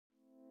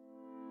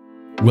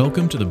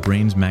Welcome to the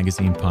Brains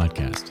Magazine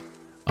podcast,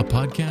 a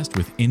podcast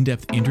with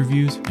in-depth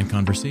interviews and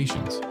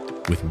conversations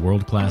with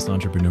world-class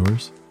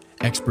entrepreneurs,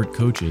 expert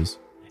coaches,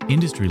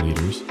 industry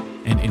leaders,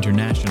 and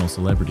international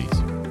celebrities.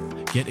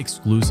 Get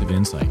exclusive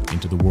insight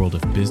into the world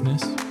of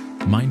business,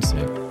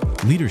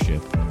 mindset,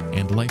 leadership,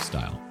 and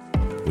lifestyle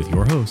with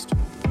your host,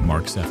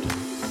 Mark Sefton.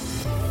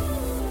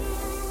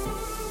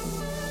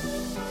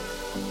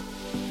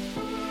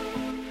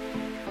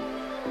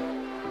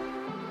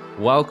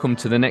 Welcome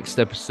to the next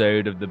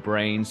episode of the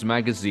Brains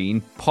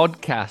Magazine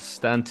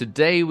podcast. And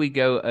today we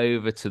go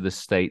over to the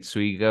States.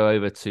 We go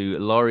over to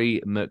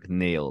Laurie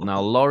McNeil. Now,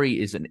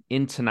 Laurie is an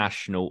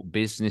international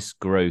business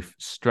growth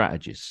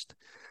strategist.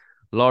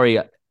 Laurie,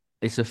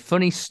 it's a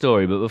funny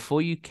story, but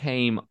before you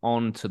came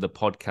on to the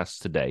podcast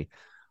today,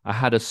 I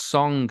had a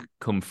song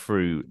come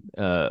through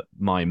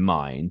my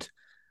mind,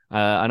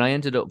 and I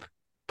ended up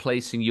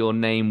placing your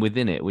name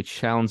within it, which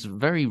sounds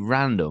very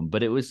random,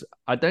 but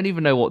I don't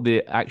even know what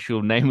the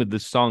actual name of the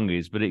song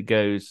is, but it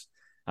goes,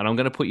 and I'm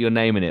going to put your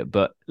name in it,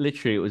 but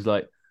literally it was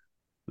like,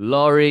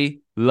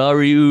 Laurie,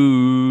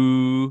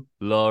 ooh,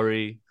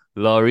 Laurie,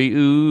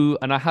 ooh,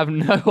 and I have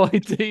no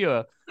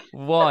idea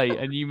why,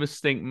 and you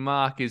must think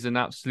Mark is an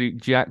absolute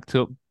jacked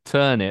up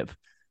turnip,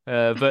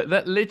 but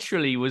that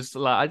literally was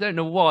like, I don't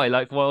know why,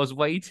 like while I was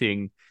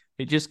waiting,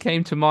 it just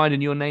came to mind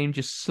and your name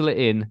just slid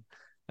in.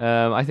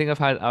 I think I've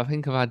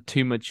had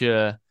too much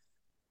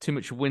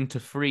winter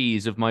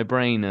freeze of my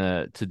brain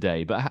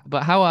today.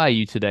 But how are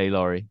you today,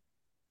 Laurie?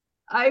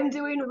 I'm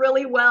doing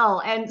really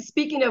well. And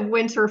speaking of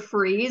winter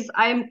freeze,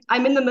 I'm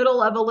in the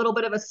middle of a little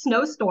bit of a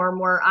snowstorm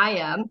where I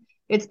am.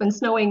 It's been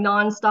snowing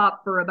nonstop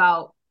for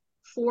about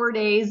 4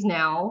 days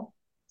now.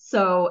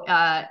 So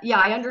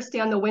yeah, I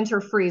understand the winter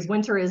freeze.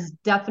 Winter is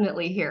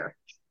definitely here.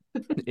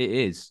 It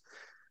is,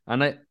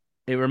 and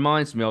it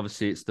reminds me,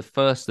 obviously, it's the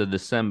 1st of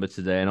December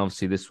today, and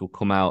obviously this will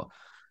come out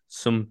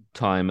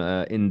sometime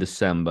in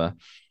December.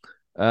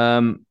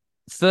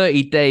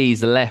 30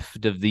 days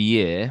left of the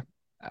year.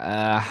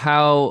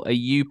 How are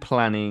you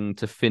planning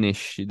to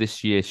finish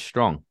this year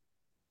strong?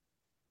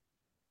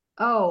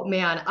 Oh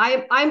man,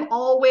 I'm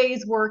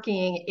always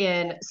working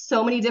in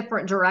so many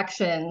different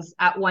directions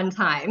at one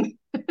time.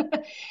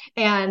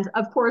 And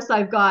of course,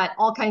 I've got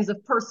all kinds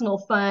of personal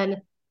fun,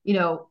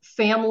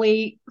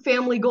 family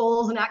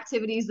goals and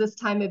activities this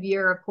time of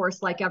year, of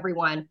course, like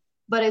everyone.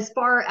 But as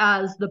far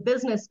as the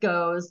business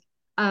goes,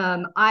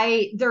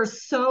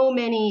 there's so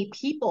many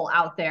people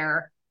out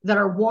there that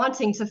are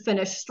wanting to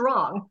finish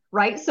strong,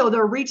 right? So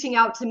they're reaching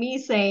out to me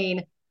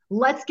saying,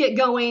 let's get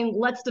going,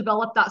 let's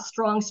develop that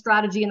strong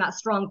strategy and that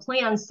strong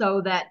plan so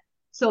that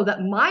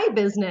my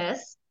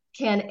business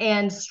can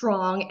end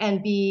strong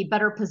and be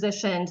better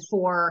positioned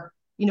for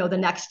the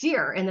next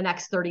year in the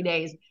next 30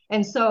 days.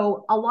 And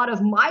so a lot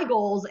of my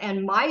goals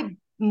and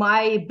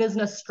my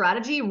business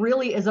strategy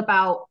really is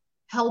about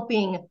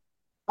helping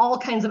all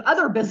kinds of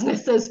other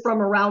businesses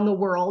from around the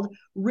world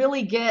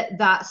really get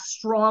that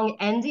strong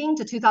ending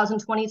to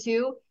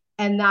 2022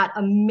 and that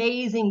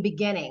amazing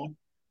beginning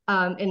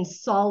in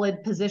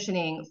solid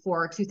positioning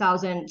for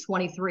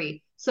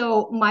 2023.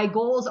 So my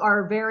goals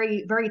are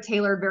very, very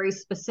tailored, very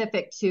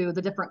specific to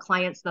the different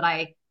clients that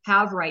I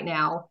have right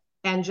now,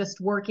 and just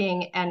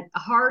working and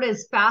hard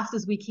as fast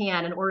as we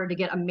can in order to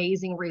get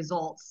amazing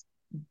results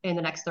in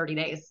the next 30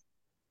 days.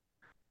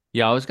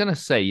 Yeah, I was going to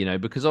say,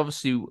 because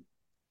obviously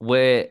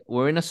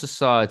we're in a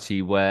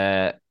society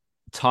where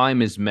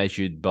time is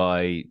measured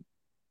by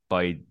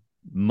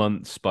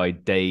months, by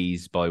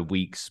days, by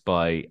weeks,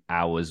 by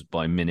hours,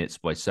 by minutes,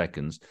 by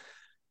seconds.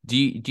 Do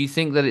you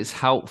think that it's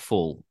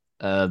helpful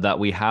that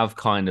we have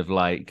kind of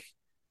like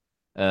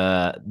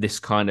this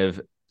kind of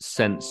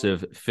sense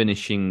of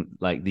finishing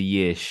like the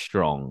year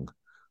strong?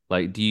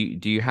 Like, do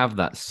you have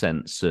that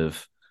sense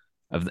of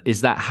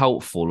is that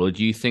helpful, or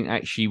do you think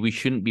actually we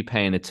shouldn't be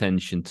paying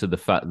attention to the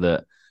fact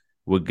that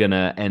we're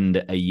gonna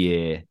end a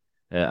year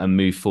and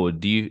move forward?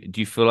 Do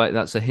you feel like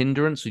that's a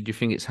hindrance, or do you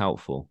think it's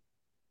helpful?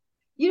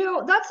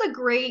 That's a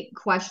great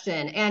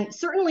question. And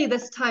certainly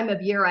this time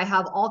of year, I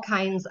have all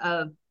kinds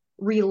of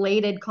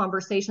related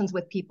conversations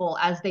with people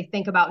as they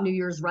think about New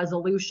Year's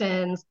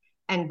resolutions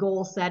and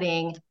goal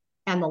setting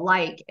and the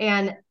like.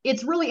 And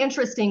it's really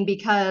interesting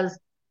because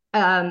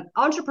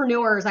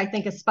entrepreneurs, I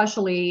think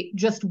especially,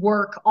 just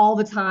work all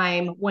the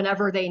time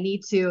whenever they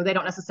need to. They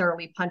don't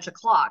necessarily punch a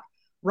clock,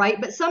 right?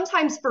 But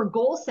sometimes for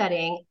goal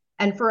setting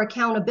and for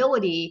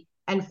accountability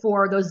and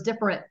for those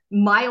different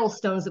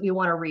milestones that we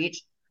want to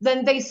reach,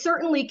 then they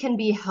certainly can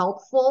be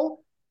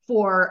helpful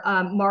for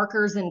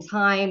markers in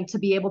time to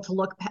be able to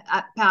look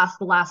past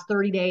the last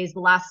 30 days, the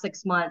last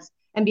 6 months,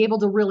 and be able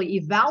to really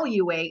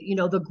evaluate,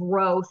 the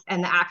growth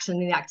and the action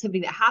and the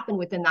activity that happened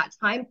within that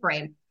time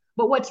frame.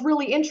 But what's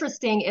really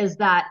interesting is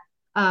that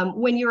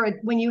when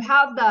you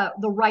have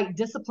the right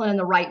discipline and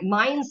the right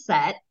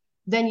mindset,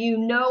 then you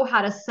know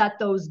how to set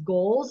those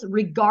goals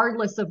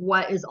regardless of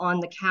what is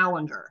on the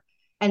calendar.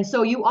 And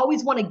so you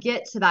always want to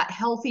get to that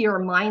healthier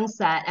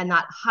mindset and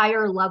that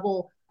higher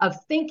level of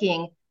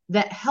thinking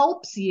that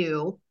helps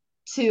you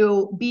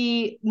to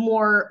be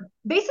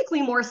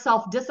basically more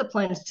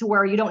self-disciplined to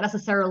where you don't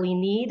necessarily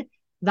need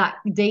that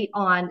date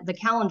on the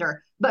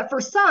calendar. But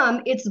for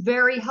some, it's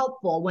very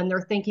helpful when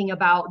they're thinking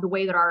about the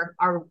way that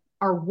our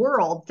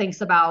world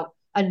thinks about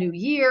a new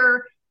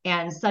year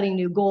and setting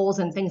new goals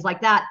and things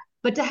like that.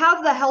 But to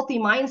have the healthy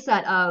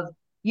mindset of,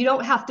 you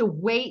don't have to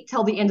wait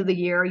till the end of the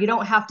year. You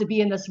don't have to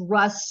be in this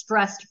rush,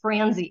 stressed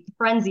frenzy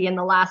in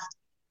the last,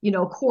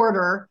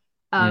 quarter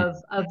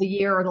of the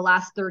year or the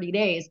last 30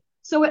 days.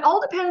 So it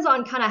all depends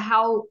on kind of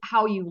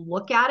how you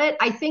look at it.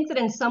 I think that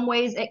in some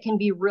ways it can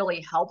be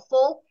really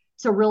helpful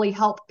to really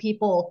help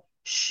people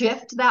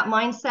shift that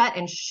mindset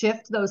and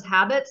shift those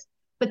habits.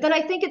 But then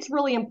I think it's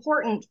really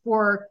important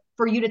for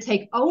you to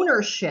take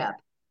ownership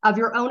of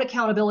your own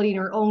accountability and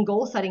your own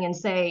goal setting and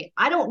say,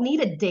 I don't need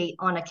a date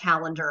on a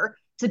calendar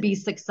to be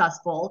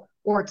successful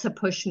or to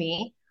push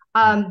me.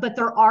 But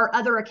there are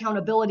other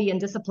accountability and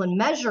discipline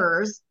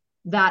measures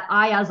that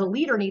I, as a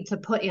leader, need to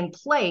put in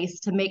place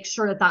to make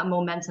sure that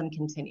momentum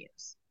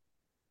continues.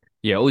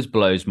 Yeah, it always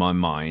blows my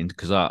mind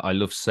because I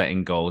love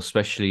setting goals,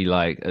 especially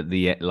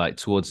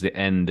towards the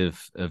end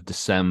of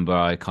December.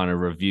 I kind of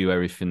review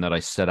everything that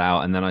I set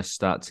out, and then I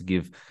start to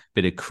give a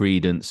bit of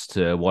credence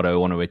to what I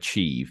want to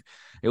achieve.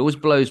 It always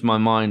blows my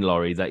mind,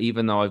 Laurie, that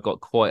even though I've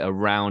got quite a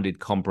rounded,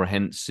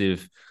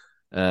 comprehensive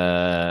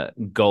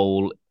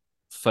goal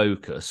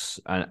focus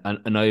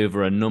and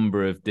over a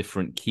number of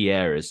different key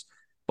areas,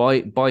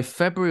 by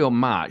February or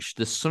March,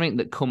 there's something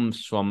that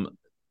comes from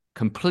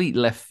complete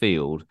left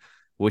field,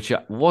 which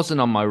wasn't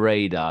on my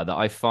radar, that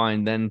I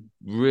find then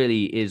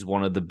really is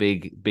one of the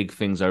big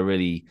things I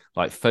really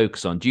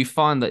focus on. Do you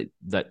find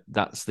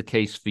that's the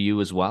case for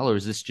you as well, or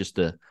is this just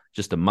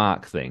a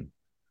Mark thing?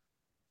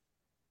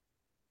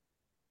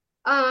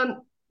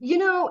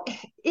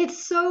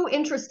 It's so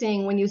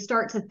interesting when you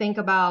start to think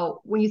about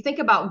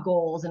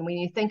goals and when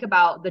you think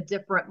about the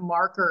different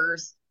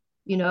markers,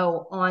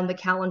 on the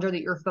calendar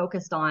that you're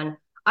focused on.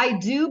 I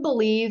do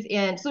believe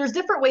so there's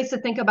different ways to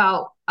think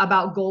about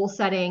goal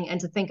setting and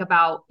to think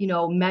about,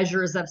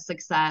 measures of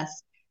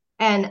success.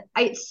 And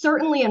it's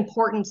certainly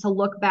important to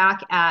look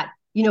back at,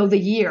 the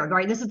year,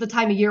 right? This is the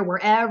time of year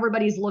where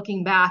everybody's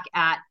looking back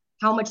at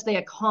how much they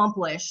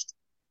accomplished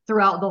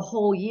throughout the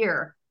whole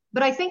year.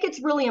 But I think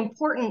it's really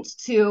important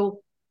to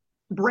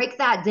break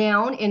that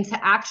down into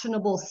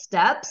actionable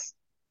steps.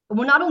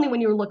 Well, not only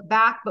when you look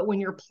back, but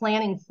when you're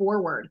planning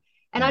forward.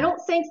 And I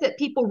don't think that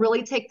people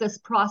really take this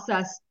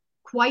process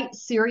quite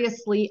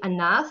seriously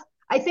enough.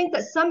 I think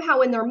that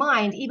somehow in their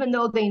mind, even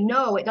though they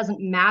know it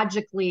doesn't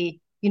magically,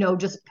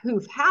 just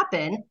poof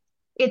happen,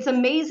 it's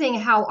amazing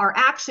how our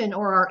action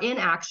or our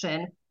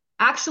inaction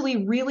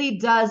actually really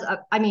does.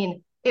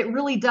 It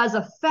really does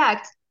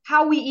affect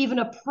how we even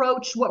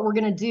approach what we're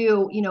going to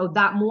do,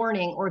 that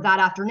morning or that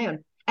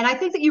afternoon. And I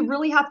think that you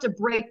really have to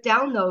break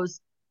down those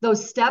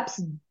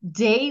steps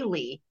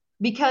daily,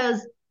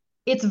 because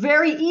it's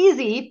very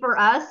easy for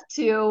us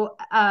to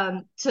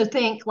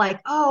think like,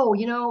 oh,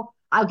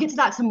 I'll get to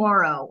that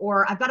tomorrow,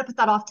 or I've got to put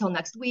that off till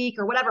next week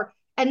or whatever.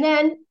 And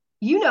then,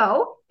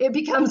 it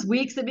becomes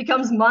weeks, it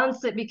becomes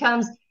months,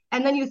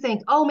 and then you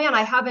think, oh man,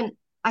 I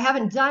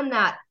haven't done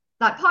that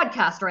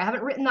podcast, or I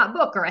haven't written that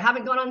book, or I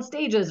haven't gone on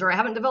stages, or I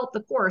haven't developed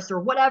the course, or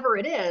whatever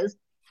it is.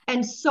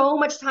 And so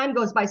much time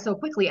goes by so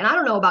quickly. And I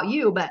don't know about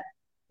you, but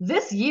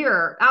this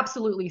year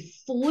absolutely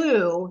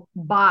flew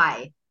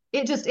by.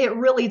 It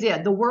really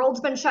did. The world's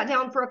been shut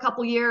down for a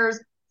couple years.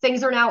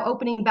 Things are now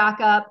opening back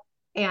up.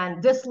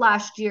 And this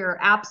last year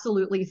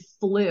absolutely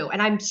flew.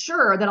 And I'm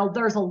sure that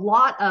there's a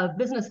lot of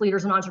business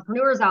leaders and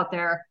entrepreneurs out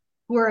there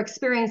who are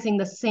experiencing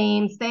the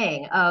same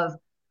thing of,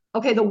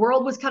 okay, the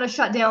world was kind of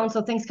shut down,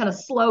 so things kind of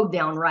slowed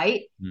down,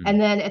 right? And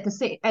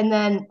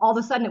then all of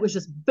a sudden it was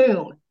just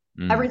boom.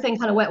 Everything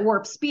kind of went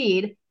warp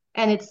speed.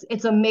 And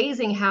it's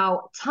amazing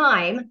how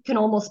time can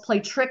almost play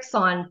tricks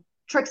on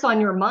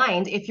your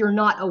mind if you're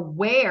not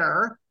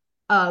aware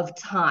of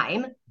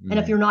time, and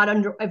if you're not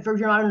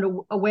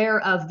aware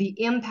of the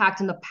impact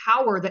and the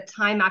power that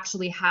time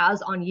actually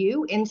has on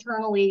you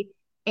internally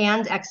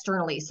and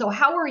externally. So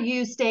how are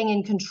you staying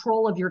in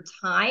control of your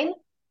time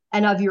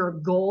and of your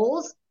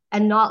goals,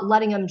 and not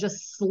letting them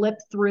just slip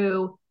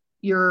through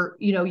your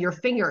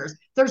fingers?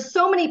 There's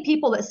so many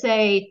people that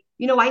say,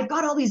 I've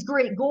got all these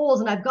great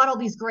goals and I've got all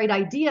these great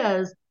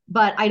ideas,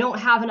 but I don't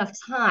have enough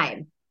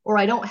time, or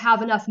I don't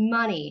have enough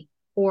money,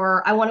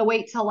 or I want to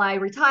wait till I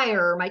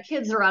retire, or my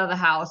kids are out of the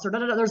house, or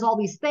there's all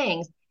these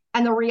things.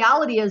 And the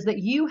reality is that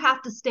you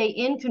have to stay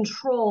in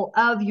control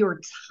of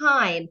your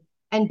time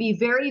and be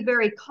very,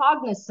 very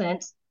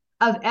cognizant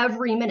of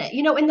every minute.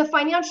 In the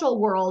financial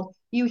world,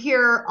 you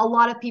hear a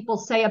lot of people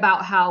say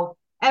about how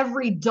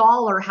every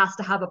dollar has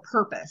to have a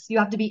purpose. You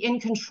have to be in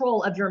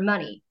control of your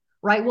money,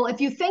 right? Well,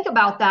 if you think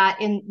about that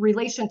in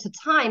relation to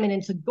time and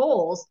into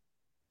goals,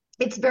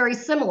 it's very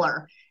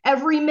similar.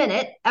 Every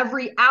minute,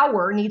 every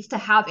hour needs to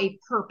have a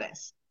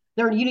purpose.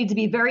 You need to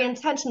be very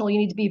intentional. You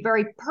need to be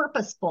very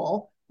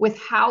purposeful with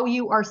how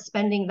you are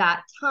spending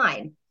that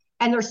time.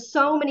 And there's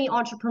so many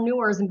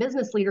entrepreneurs and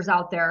business leaders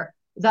out there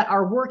that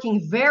are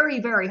working very,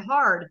 very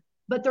hard,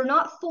 but they're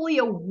not fully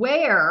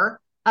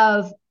aware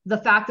of the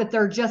fact that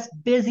they're just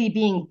busy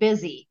being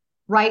busy,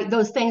 right?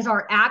 Those things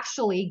aren't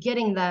actually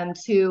getting them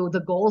to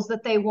the goals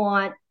that they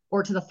want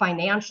or to the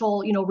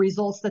financial,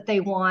 results that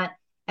they want.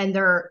 And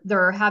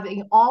they're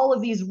having all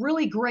of these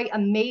really great,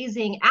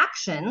 amazing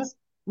actions,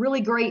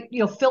 really great,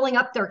 filling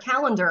up their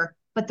calendar,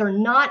 but they're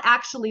not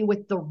actually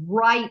with the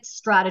right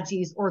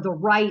strategies or the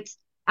right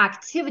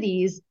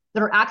activities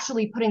that are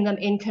actually putting them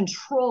in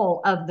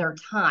control of their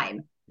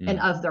time and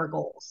of their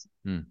goals.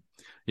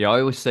 Yeah, I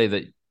always say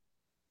that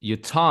your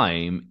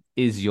time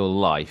is your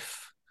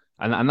life.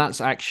 And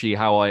that's actually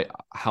how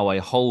I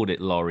hold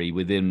it, Laurie,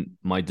 within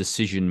my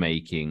decision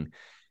making,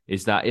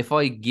 is that if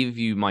I give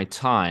you my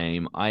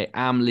time, I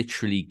am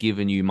literally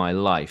giving you my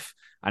life.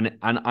 And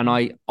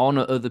I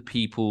honor other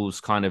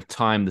people's kind of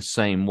time the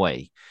same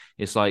way.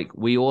 It's like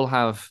we all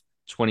have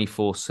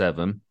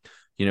 24/7.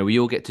 We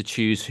all get to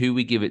choose who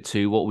we give it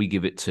to, what we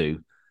give it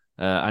to.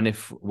 And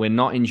if we're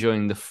not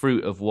enjoying the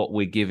fruit of what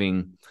we're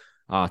giving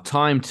our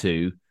time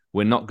to,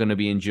 we're not going to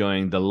be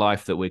enjoying the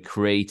life that we're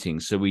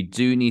creating. So we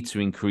do need to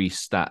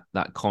increase that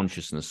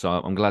consciousness. So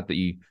I'm glad that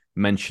you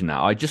mentioned that.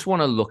 I just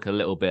want to look a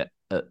little bit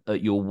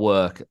at your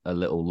work a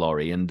little,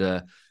 Laurie.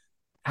 And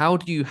how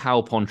do you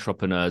help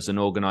entrepreneurs and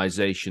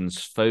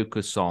organizations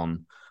focus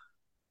on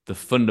the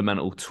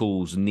fundamental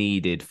tools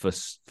needed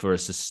for a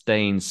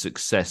sustained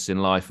success in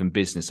life and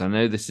business? I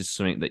know this is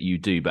something that you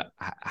do, but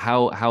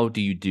how do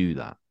you do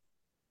that?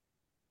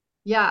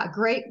 Yeah,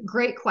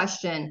 great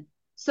question.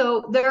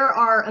 So there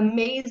are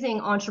amazing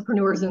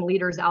entrepreneurs and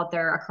leaders out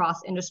there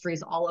across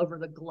industries all over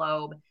the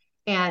globe.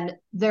 And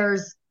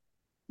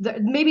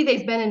maybe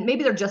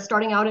they're just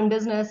starting out in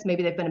business.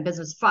 Maybe they've been in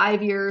business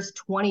 5 years,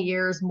 20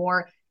 years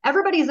more.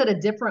 Everybody's at a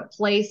different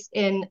place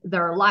in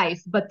their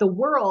life, but the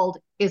world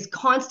is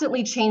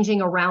constantly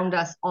changing around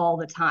us all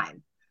the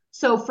time.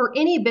 So for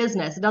any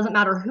business, it doesn't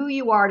matter who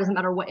you are, it doesn't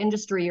matter what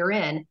industry you're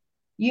in,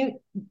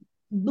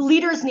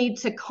 leaders need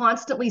to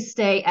constantly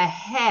stay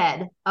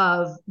ahead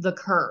of the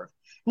curve.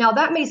 Now,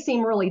 that may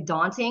seem really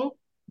daunting.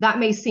 That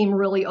may seem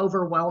really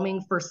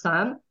overwhelming for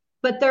some,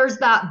 but there's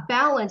that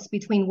balance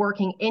between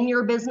working in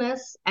your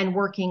business and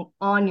working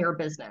on your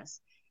business.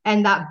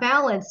 And that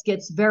balance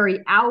gets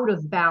very out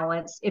of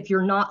balance if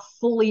you're not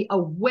fully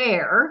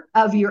aware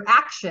of your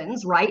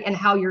actions, right? And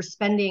how you're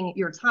spending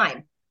your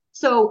time.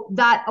 So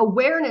that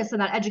awareness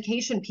and that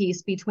education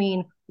piece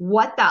between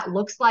what that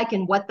looks like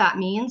and what that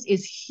means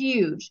is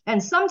huge.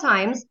 And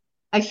sometimes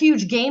a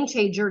huge game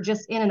changer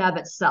just in and of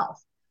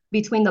itself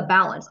between the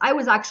balance. I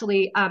was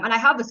actually, and I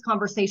have this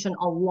conversation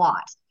a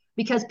lot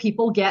because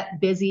people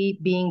get busy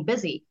being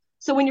busy.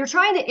 So when you're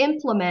trying to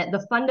implement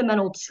the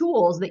fundamental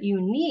tools that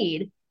you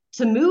need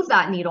to move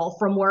that needle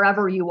from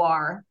wherever you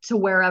are to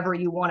wherever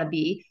you want to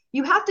be,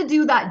 you have to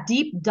do that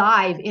deep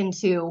dive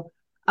into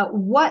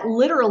what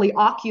literally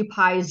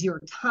occupies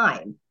your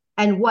time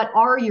and what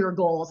are your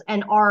goals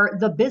and are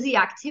the busy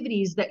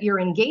activities that you're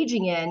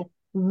engaging in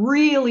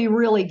really,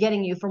 really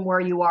getting you from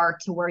where you are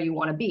to where you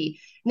want to be.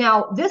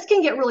 Now, this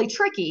can get really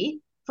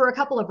tricky for a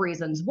couple of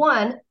reasons.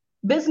 One,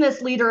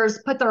 business leaders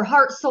put their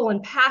heart, soul,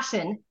 and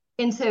passion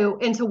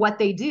into what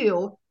they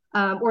do,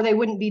 or they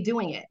wouldn't be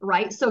doing it,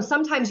 right? So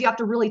sometimes you have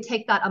to really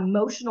take that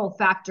emotional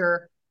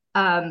factor,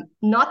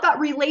 not that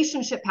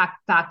relationship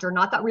factor,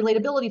 not that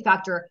relatability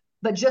factor,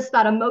 but just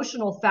that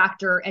emotional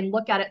factor and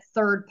look at it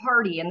third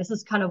party. And this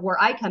is kind of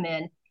where I come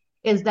in,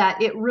 is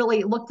that it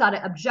really looks at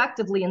it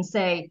objectively and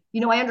say,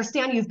 I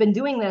understand you've been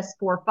doing this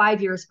for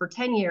 5 years, for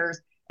 10 years,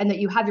 and that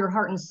you have your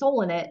heart and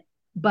soul in it,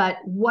 but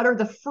what are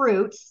the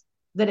fruits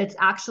that it's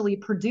actually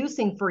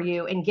producing for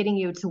you and getting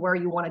you to where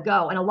you want to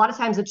go? And a lot of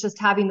times it's just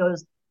having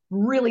those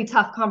really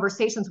tough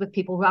conversations with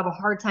people who have a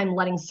hard time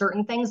letting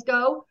certain things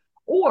go,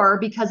 or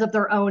because of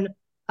their own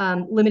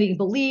limiting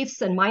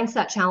beliefs and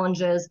mindset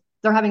challenges,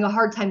 they're having a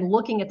hard time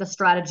looking at the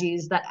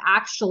strategies that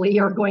actually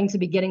are going to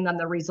be getting them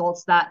the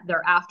results that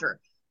they're after.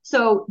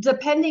 So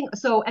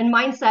and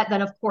mindset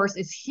then of course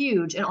is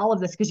huge in all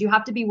of this, because you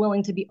have to be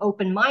willing to be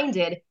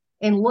open-minded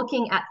in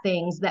looking at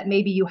things that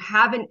maybe you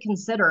haven't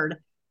considered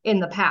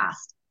in the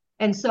past.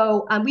 And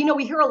so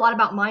we hear a lot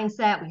about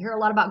mindset, we hear a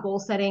lot about goal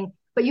setting,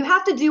 but you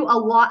have to do a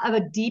lot of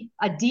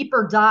a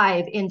deeper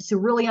dive into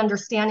really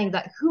understanding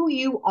that who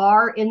you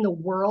are in the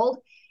world,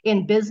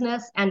 in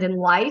business and in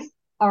life,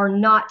 are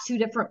not two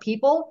different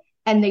people,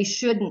 and they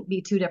shouldn't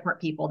be two different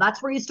people.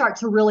 That's where you start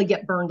to really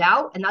get burned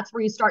out, and that's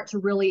where you start to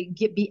really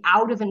be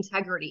out of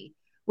integrity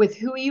with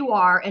who you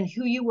are and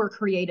who you were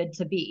created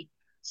to be.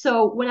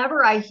 So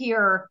whenever I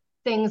hear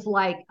things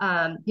like,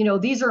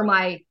 these are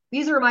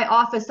my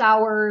office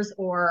hours,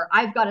 or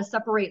I've got to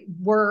separate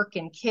work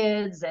and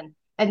kids, and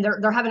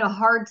they're having a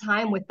hard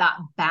time with that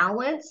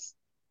balance,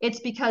 it's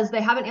because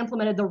they haven't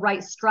implemented the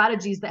right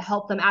strategies that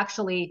help them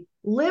actually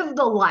live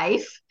the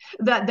life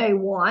that they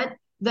want,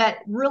 that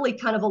really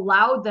kind of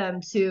allowed them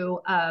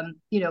to,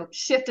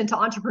 shift into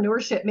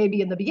entrepreneurship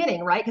maybe in the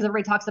beginning, right? Because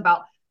everybody talks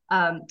about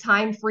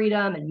time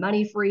freedom and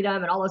money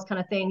freedom and all those kind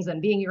of things and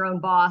being your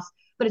own boss.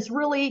 But it's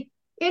really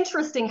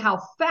interesting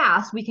how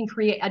fast we can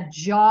create a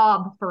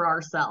job for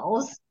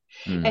ourselves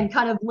and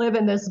kind of live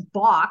in this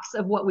box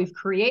of what we've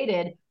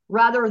created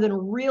rather than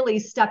really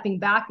stepping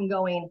back and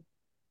going,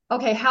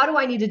 okay, how do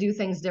I need to do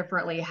things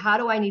differently? How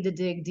do I need to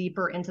dig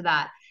deeper into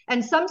that?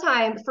 And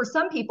sometimes for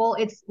some people,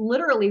 it's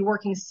literally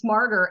working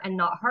smarter and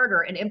not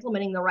harder and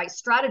implementing the right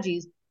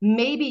strategies,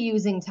 maybe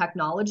using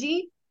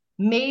technology,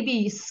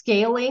 maybe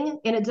scaling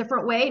in a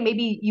different way.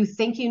 Maybe you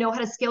think you know how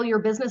to scale your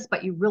business,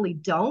 but you really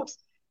don't.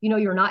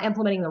 You're not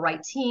implementing the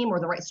right team or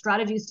the right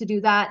strategies to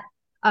do that.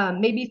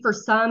 Maybe for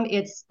some,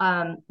 it's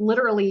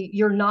literally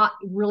you're not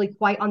really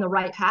quite on the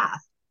right path.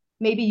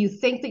 Maybe you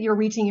think that you're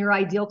reaching your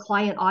ideal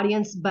client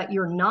audience, but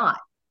you're not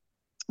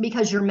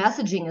because your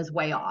messaging is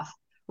way off,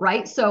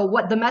 right? So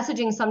what the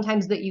messaging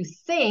sometimes that you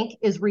think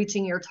is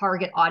reaching your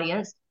target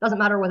audience, doesn't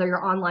matter whether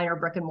you're online or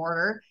brick and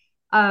mortar,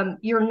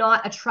 you're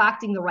not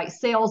attracting the right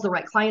sales, the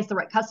right clients, the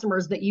right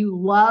customers that you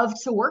love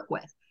to work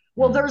with.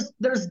 Well,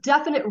 there's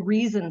definite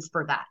reasons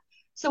for that.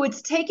 So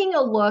it's taking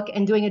a look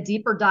and doing a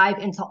deeper dive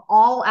into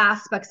all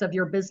aspects of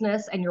your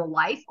business and your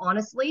life,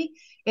 honestly,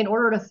 in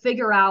order to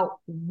figure out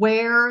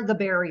where the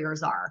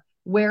barriers are,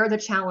 where the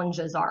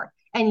challenges are.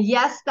 And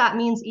yes, that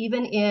means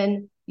even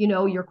in,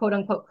 your quote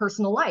unquote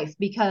personal life,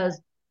 because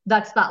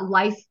that's that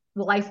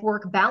life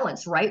work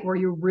balance, right? Where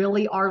you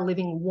really are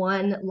living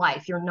one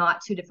life. You're not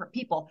two different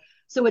people.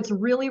 So it's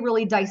really,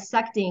 really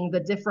dissecting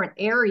the different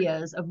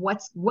areas of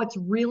what's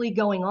really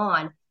going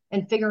on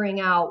and figuring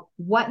out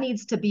what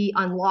needs to be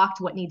unlocked,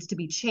 what needs to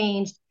be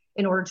changed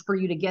in order for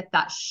you to get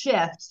that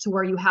shift to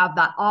where you have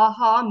that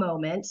aha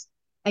moment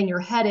and you're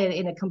headed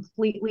in a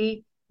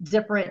completely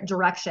different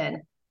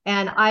direction.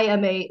 And I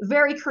am a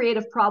very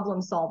creative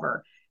problem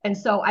solver. And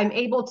so I'm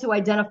able to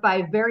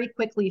identify very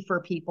quickly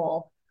for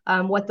people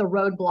what the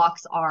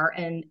roadblocks are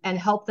and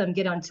help them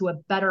get onto a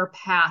better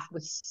path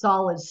with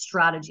solid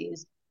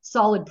strategies,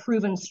 solid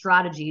proven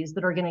strategies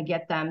that are going to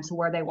get them to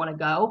where they want to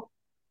go,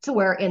 to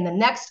where in the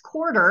next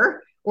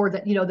quarter or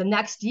the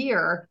next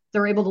year,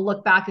 they're able to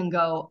look back and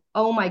go,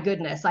 oh my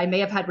goodness, I may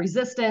have had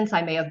resistance.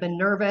 I may have been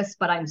nervous,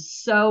 but I'm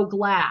so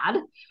glad,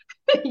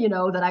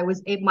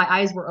 that my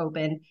eyes were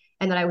open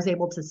and that I was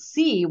able to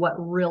see what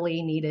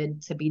really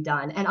needed to be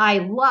done. And I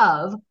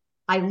love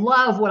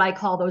what I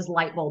call those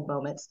light bulb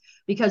moments,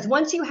 because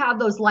once you have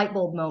those light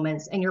bulb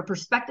moments and your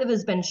perspective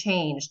has been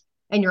changed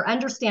and your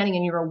understanding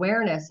and your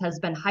awareness has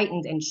been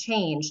heightened and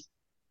changed,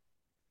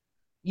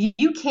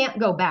 you can't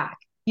go back.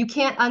 You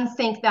can't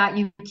unthink that.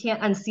 You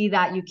can't unsee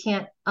that. You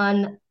can't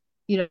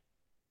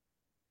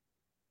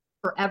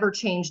forever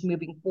changed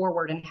moving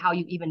forward and how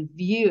you even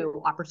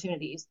view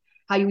opportunities,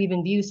 how you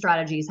even view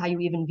strategies, how you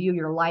even view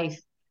your life,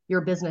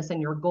 your business,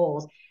 and your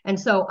goals. And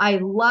so I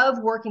love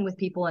working with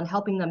people and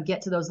helping them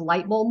get to those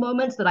light bulb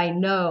moments that I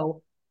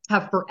know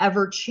have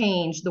forever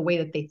changed the way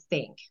that they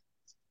think.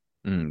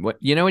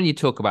 When you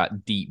talk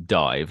about deep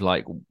dive,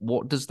 like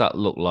what does that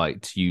look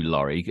like to you,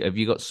 Laurie? Have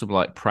you got some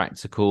like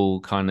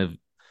practical kind of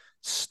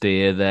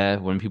steer there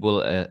when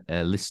people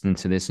are listening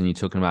to this and you're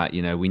talking about,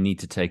 we need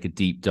to take a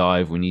deep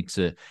dive, we need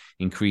to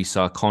increase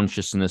our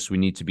consciousness, we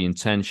need to be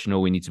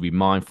intentional, we need to be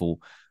mindful?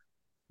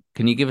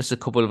 Can you give us a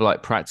couple of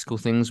like practical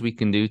things we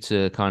can do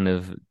to kind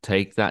of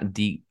take that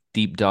deep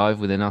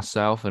dive within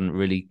ourselves and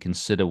really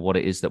consider what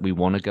it is that we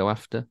want to go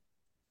after?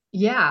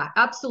 Yeah,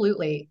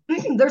 absolutely.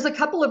 There's a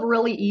couple of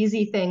really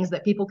easy things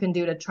that people can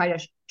do to try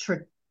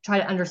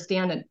to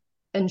understand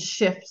and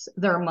shift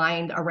their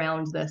mind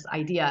around this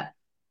idea.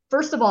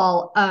 First of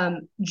all,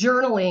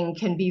 journaling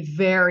can be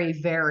very,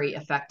 very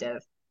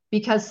effective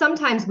because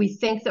sometimes we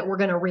think that we're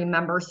going to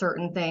remember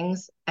certain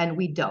things and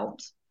we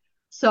don't.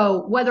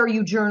 So whether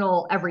you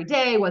journal every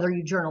day, whether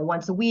you journal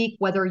once a week,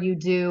 whether you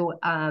do,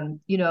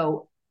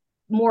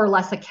 more or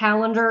less a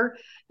calendar,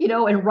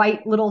 and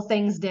write little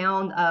things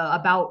down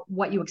about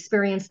what you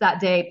experienced that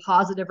day,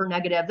 positive or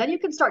negative, then you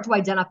can start to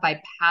identify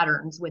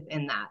patterns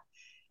within that.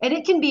 And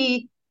it can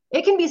be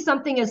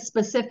something as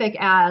specific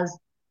as,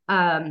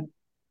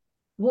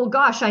 well,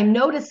 gosh, I'm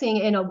noticing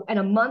in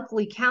a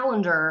monthly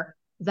calendar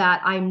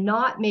that I'm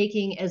not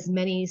making as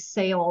many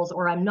sales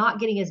or I'm not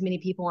getting as many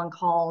people on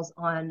calls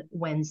on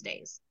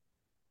Wednesdays.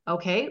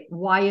 Okay,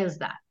 why is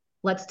that?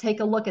 Let's take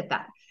a look at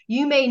that.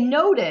 You may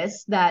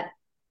notice that,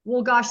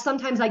 well, gosh,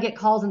 sometimes I get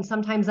calls and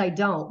sometimes I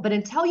don't. But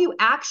until you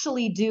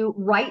actually do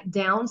write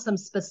down some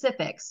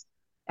specifics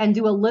and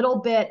do a little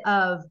bit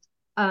of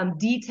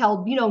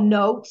detailed,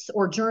 notes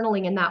or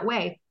journaling in that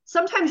way,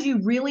 sometimes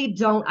you really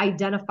don't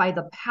identify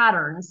the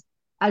patterns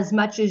as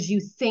much as you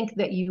think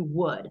that you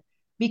would.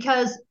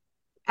 Because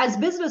as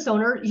business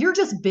owner, you're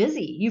just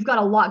busy. You've got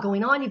a lot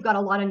going on. You've got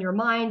a lot on your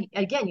mind.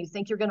 Again, you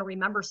think you're going to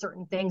remember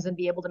certain things and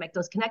be able to make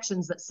those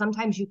connections that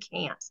sometimes you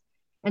can't.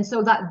 And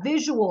so that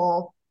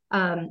visual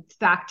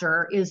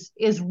factor is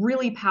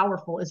really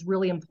powerful, is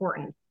really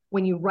important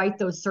when you write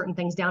those certain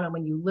things down and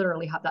when you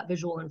literally have that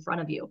visual in front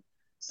of you.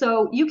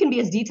 So you can be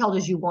as detailed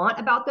as you want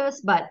about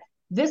this, but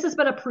this has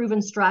been a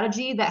proven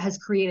strategy that has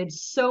created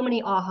so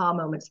many aha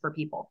moments for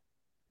people.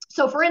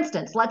 So for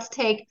instance, let's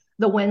take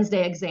the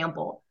Wednesday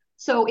example.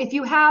 So if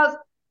you have,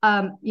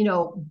 you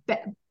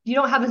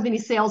don't have as many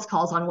sales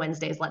calls on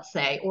Wednesdays, let's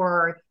say,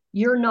 or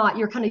you're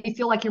kind of, you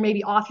feel like you're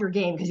maybe off your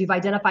game because you've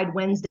identified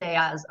Wednesday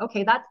as,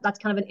 okay, that's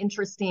kind of an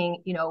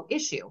interesting,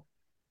 issue.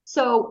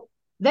 So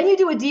then you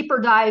do a deeper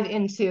dive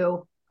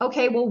into,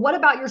 okay, well, what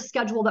about your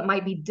schedule that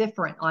might be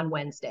different on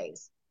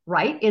Wednesdays,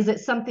 right? Is it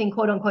something,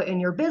 quote unquote, in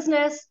your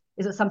business?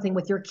 Is it something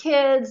with your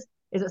kids?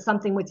 Is it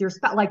something with your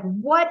spouse? Like,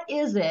 what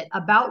is it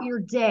about your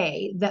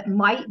day that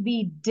might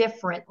be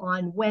different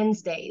on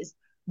Wednesdays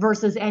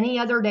versus any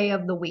other day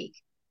of the week?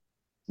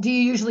 Do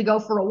you usually go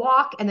for a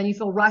walk and then you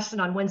feel rushed,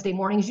 and on Wednesday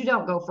mornings you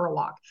don't go for a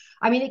walk?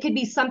 I mean, it could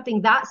be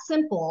something that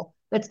simple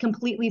that's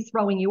completely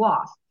throwing you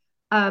off.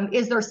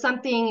 Is there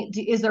something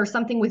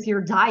with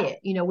your diet,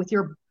 with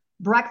your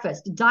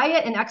breakfast?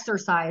 Diet and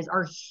exercise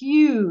are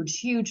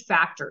huge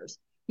factors.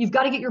 You've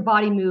got to get your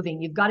body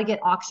moving. You've got to get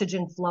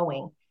oxygen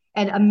flowing,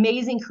 and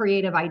amazing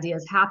creative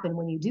ideas happen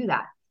when you do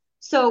that.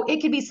 So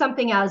it could be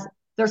something as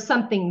there's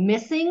something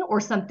missing or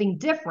something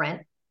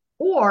different,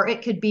 or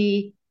it could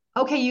be,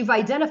 okay, you've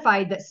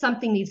identified that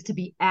something needs to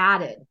be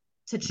added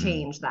to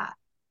change that,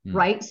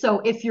 right? So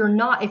if you're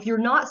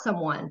not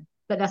someone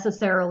that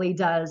necessarily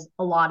does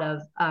a lot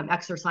of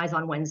exercise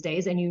on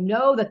Wednesdays, and you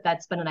know that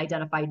that's been an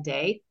identified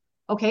day,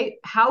 okay,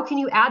 how can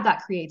you add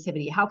that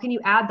creativity? How can you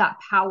add that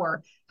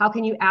power? How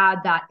can you add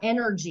that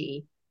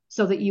energy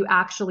so that you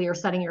actually are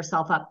setting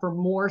yourself up for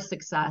more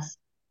success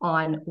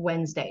on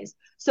Wednesdays?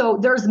 So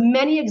there's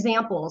many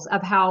examples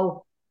of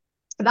how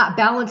that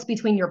balance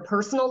between your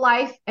personal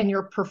life and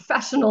your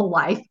professional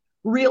life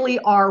really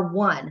are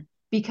one,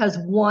 because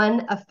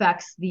one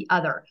affects the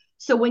other.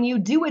 So when you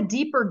do a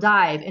deeper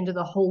dive into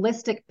the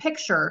holistic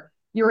picture,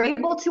 you're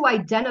able to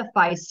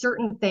identify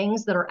certain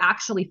things that are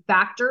actually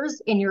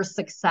factors in your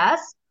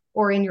success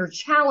or in your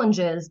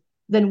challenges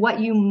than what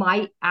you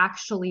might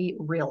actually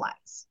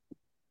realize.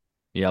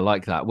 Yeah, I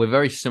like that. We're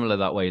very similar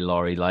that way,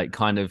 Laurie, like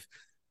kind of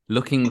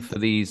looking for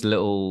these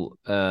little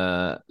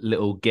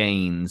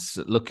gains,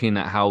 looking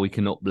at how we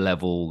can up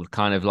level,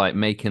 kind of like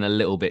making a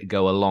little bit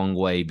go a long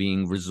way,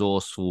 being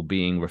resourceful,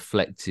 being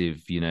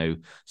reflective,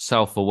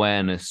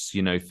 self-awareness,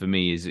 for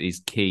me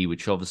is key,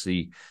 which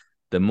obviously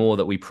the more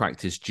that we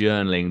practice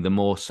journaling, the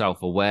more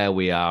self-aware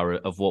we are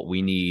of what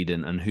we need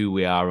and who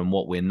we are and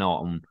what we're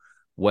not, and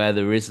where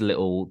there is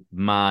little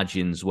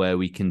margins where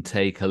we can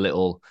take a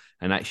little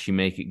and actually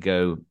make it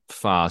go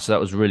far. So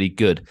that was really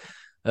good.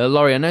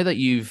 Laurie, I know that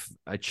you've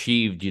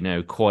achieved,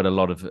 quite a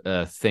lot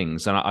of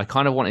things, and I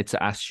kind of wanted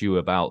to ask you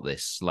about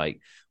this.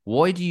 Like,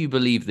 why do you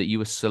believe that you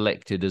were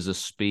selected as a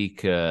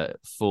speaker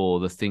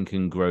for the Think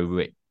and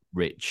Grow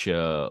Rich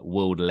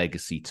World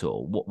Legacy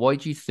Tour? Why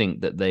do you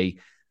think that they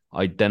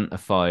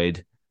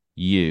identified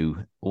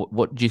you?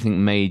 What do you think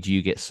made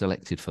you get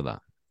selected for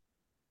that?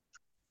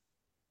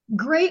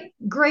 Great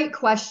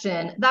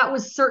question. That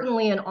was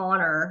certainly an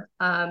honor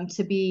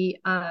to be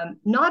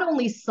not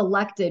only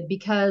selected,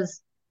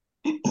 because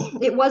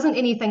it wasn't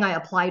anything I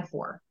applied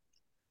for.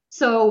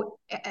 So,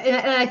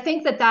 and I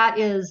think that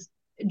is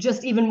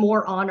just even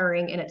more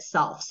honoring in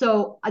itself.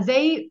 So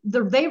they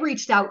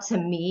reached out to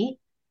me.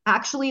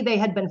 Actually, they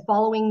had been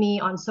following me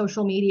on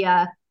social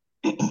media,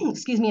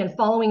 excuse me, and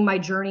following my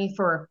journey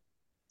for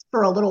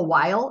a little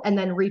while, and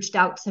then reached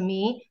out to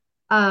me,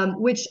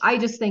 which I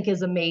just think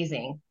is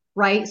amazing,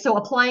 right? So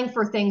applying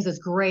for things is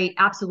great.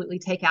 Absolutely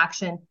take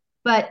action.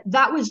 But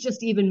that was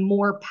just even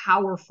more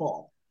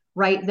powerful,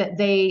 right? That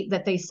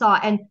they saw.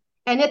 And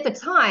at the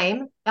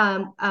time,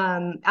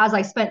 as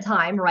I spent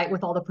time, right,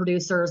 with all the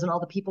producers and all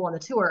the people on the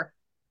tour,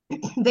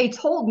 they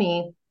told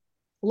me,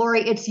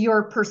 Laurie, it's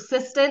your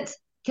persistent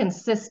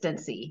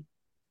consistency.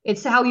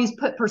 It's how you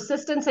put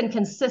persistence and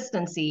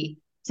consistency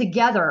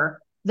together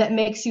that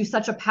makes you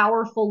such a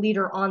powerful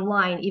leader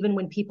online, even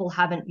when people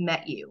haven't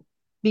met you,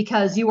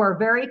 because you are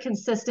very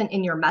consistent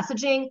in your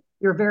messaging.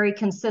 You're very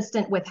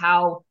consistent with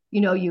how,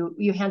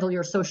 you handle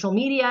your social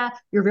media.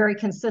 You're very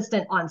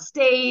consistent on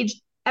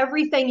stage.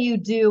 Everything you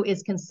do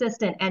is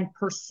consistent and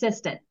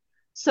persistent.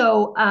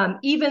 So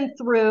even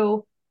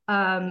through,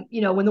 when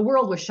the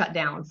world was shut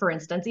down, for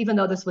instance, even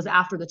though this was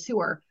after the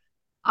tour,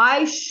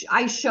 I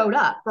showed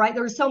up, right?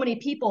 There were so many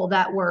people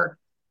that were,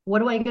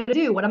 what am I going to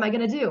do? What am I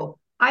going to do?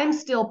 I'm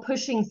still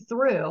pushing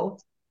through,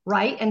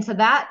 right? And to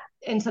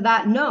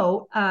that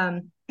note,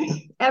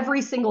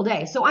 every single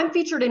day. So I'm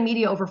featured in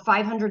media over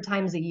 500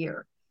 times a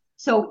year.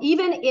 So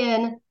even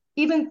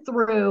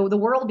through the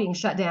world being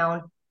shut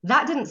down,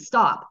 that didn't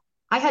stop.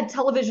 I had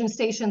television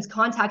stations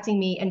contacting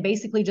me and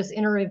basically just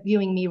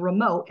interviewing me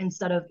remote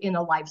instead of in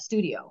a live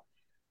studio.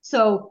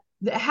 So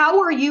how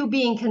are you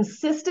being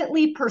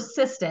consistently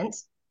persistent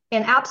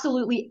in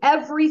absolutely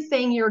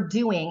everything you're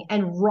doing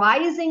and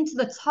rising to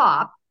the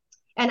top,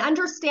 and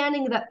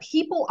understanding that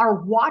people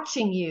are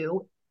watching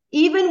you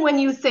even when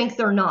you think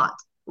they're not,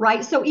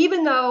 right? So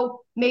even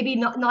though maybe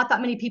not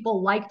that many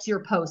people liked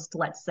your post,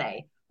 let's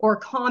say, or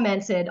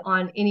commented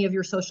on any of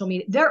your social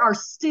media, there are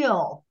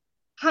still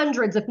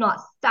hundreds, if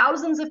not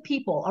thousands of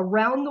people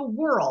around the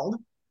world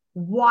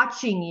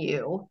watching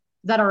you,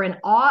 that are in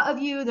awe of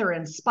you, that are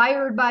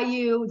inspired by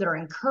you, that are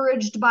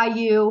encouraged by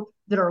you,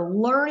 that are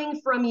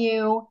learning from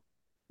you,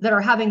 that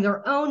are having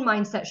their own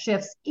mindset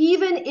shifts,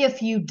 even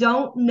if you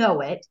don't know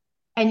it,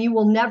 and you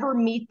will never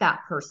meet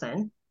that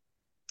person.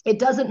 It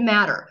doesn't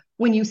matter.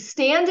 When you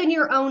stand in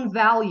your own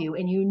value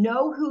and you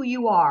know who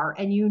you are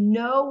and you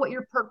know what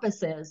your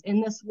purpose is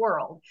in this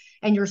world,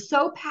 and you're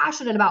so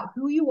passionate about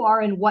who you are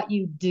and what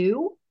you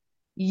do,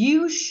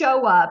 you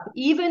show up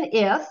even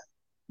if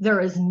there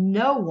is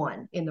no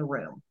one in the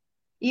room,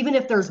 even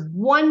if there's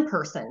one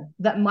person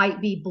that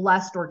might be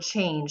blessed or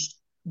changed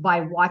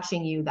by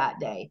watching you that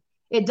day.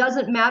 It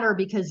doesn't matter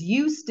because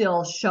you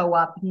still show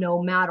up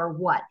no matter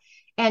what.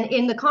 And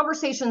in the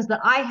conversations that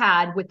I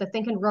had with the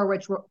Think and Grow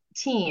Rich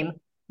team,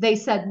 they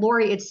said,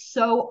 Lori, it's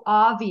so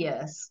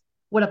obvious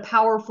what a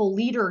powerful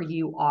leader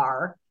you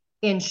are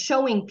in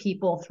showing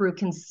people through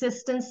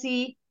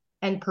consistency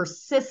and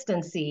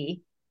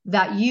persistency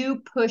that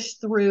you push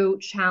through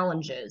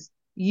challenges.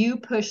 You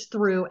push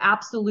through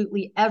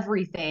absolutely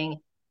everything,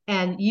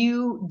 and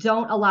you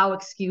don't allow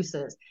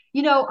excuses.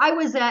 You know, I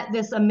was at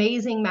this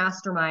amazing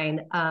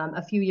mastermind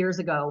a few years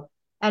ago,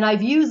 and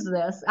I've used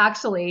this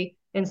actually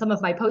in some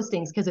of my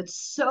postings because it's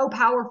so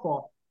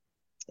powerful.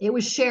 It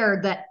was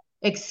shared that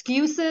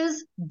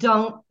excuses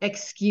don't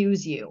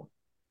excuse you.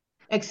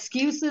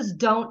 Excuses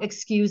don't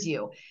excuse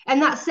you.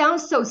 And that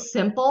sounds so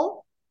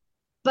simple,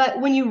 but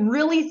when you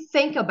really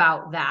think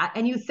about that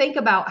and you think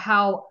about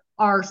how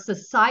our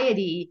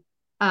society,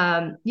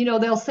 you know,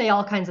 they'll say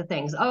all kinds of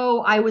things.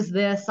 Oh, I was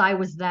this, I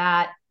was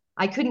that.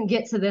 I couldn't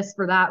get to this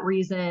for that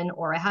reason,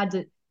 or I had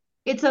to.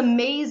 It's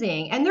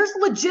amazing. And there's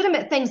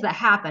legitimate things that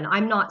happen.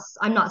 I'm not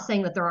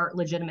saying that there aren't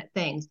legitimate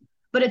things,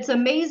 but it's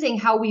amazing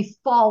how we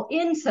fall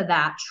into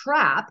that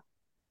trap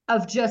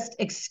of just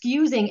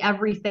excusing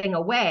everything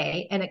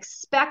away and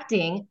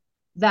expecting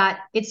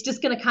that it's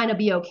just going to kind of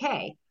be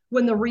okay.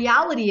 When the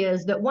reality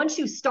is that once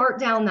you start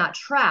down that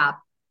trap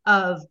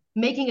of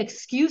making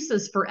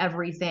excuses for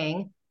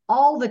everything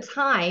all the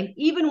time,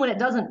 even when it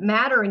doesn't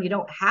matter and you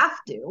don't have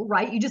to,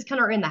 right? You just kind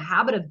of are in the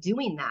habit of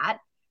doing that.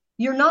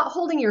 You're not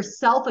holding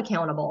yourself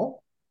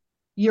accountable.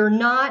 You're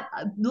not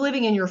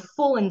living in your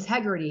full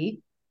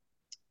integrity.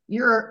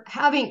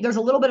 There's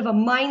a little bit of a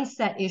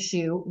mindset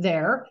issue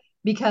there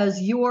because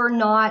you're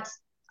not,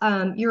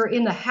 you're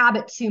in the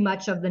habit too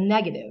much of the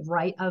negative,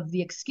 right? Of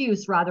the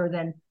excuse rather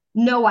than,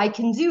 no, I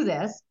can do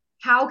this.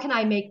 How can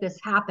I make this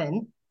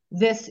happen?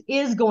 This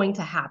is going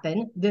to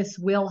happen. This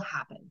will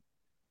happen.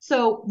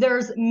 So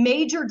there's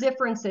major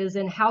differences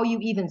in how you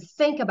even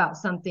think about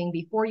something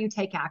before you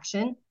take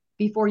action,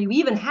 before you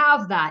even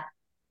have that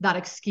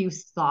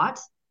excuse thought,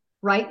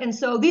 right? And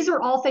so these are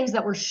all things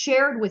that were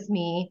shared with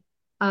me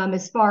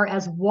as far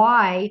as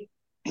why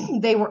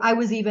I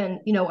was even,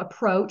 you know,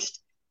 approached.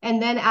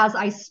 And then as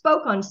I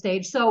spoke on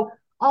stage, so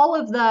all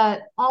of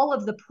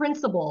the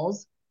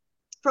principles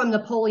from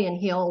Napoleon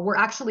Hill were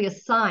actually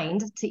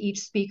assigned to each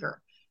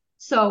speaker.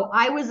 So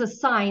I was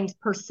assigned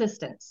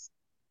persistence.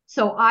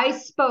 So I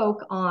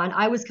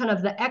was kind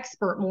of the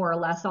expert more or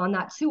less on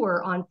that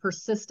tour on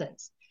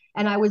persistence.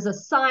 And I was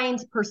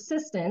assigned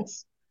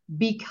persistence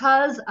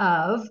because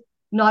of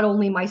not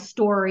only my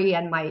story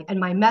and my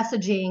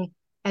messaging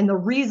and the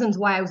reasons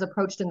why I was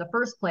approached in the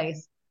first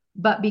place,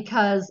 but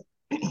because,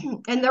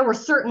 and there were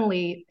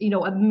certainly, you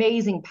know,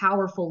 amazing,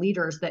 powerful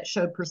leaders that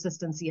showed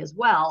persistency as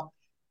well.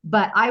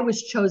 But I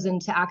was chosen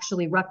to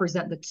actually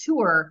represent the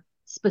tour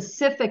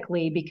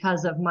specifically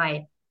because of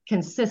my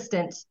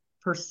consistent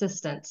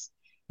persistence.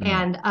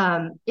 And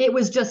it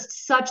was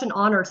just such an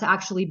honor to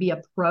actually be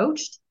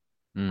approached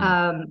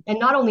and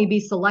not only be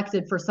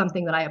selected for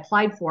something that I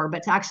applied for,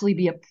 but to actually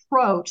be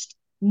approached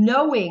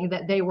knowing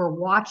that they were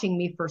watching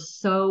me for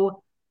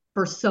so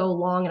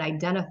long and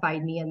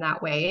identified me in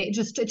that way.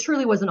 It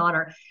truly was an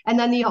honor. And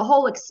then the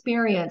whole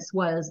experience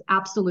was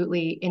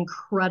absolutely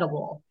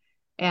incredible.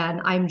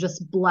 And I'm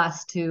just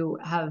blessed to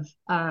have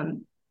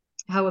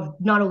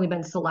not only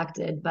been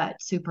selected, but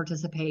to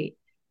participate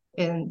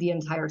in the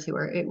entire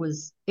tour. It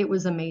was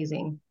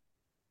amazing.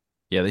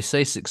 Yeah, they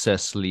say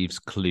success leaves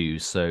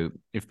clues. So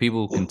if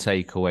people can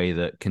take away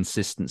that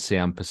consistency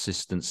and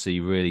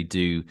persistency really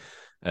do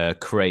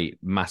create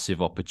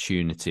massive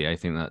opportunity, I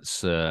think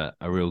that's a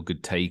real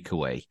good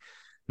takeaway.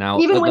 Now,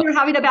 even when you're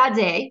having a bad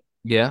day,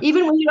 yeah,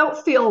 even when you don't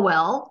feel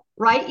well,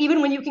 right?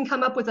 Even when you can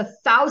come up with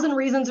 1,000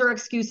 reasons or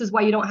excuses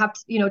why you don't have,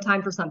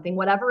 time for something,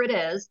 whatever it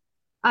is.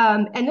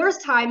 And there's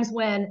times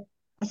when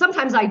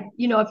sometimes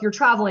if you're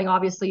traveling,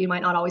 obviously you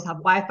might not always have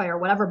Wi-Fi or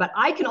whatever, but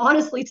I can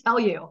honestly tell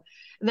you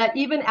that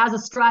even as a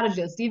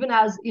strategist, even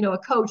as, a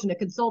coach and a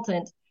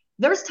consultant,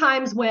 there's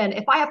times when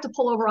if I have to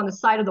pull over on the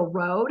side of the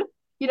road,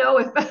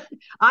 if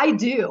I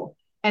do,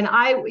 and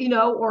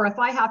or if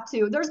I have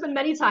to, there's been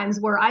many times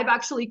where I've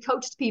actually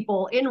coached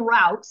people en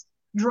route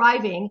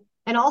driving,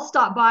 and I'll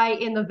stop by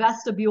in the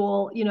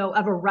vestibule,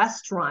 of a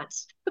restaurant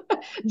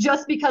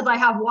just because I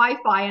have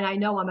Wi-Fi and I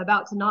know I'm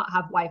about to not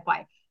have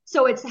Wi-Fi.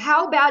 So it's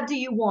how bad do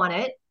you want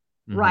it,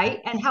 right?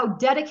 And how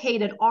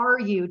dedicated are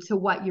you to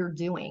what you're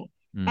doing?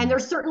 And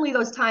there's certainly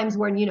those times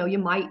when, you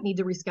might need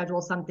to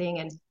reschedule something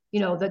and,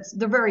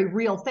 they're very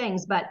real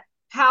things, but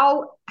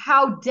how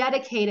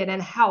dedicated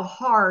and how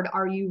hard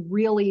are you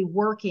really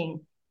working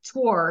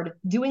toward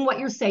doing what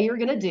you say you're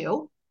going to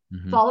do,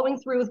 following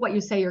through with what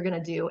you say you're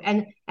going to do,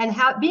 and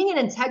being in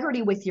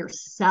integrity with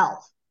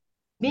yourself,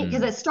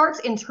 because it starts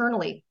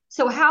internally.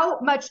 So how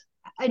much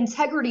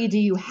integrity do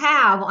you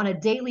have on a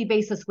daily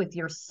basis with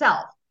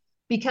yourself?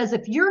 Because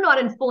if you're not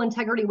in full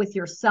integrity with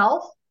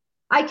yourself,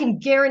 I can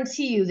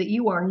guarantee you that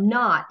you are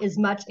not as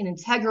much in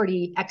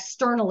integrity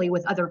externally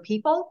with other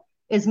people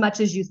as much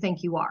as you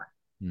think you are.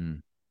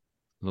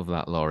 Love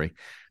that, Laurie.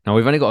 Now,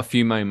 we've only got a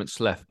few moments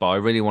left, but I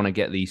really want to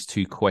get these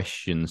two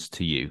questions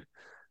to you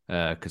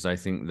because I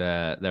think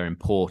they're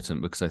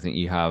important, because I think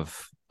you have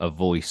a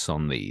voice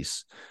on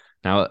these.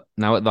 Now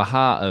at the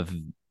heart of,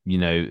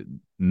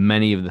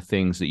 many of the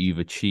things that you've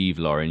achieved,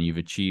 Laurie, and you've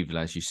achieved,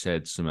 as you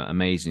said, some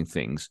amazing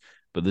things,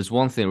 but there's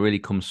one thing that really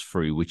comes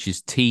through, which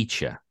is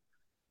teacher.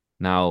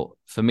 Now,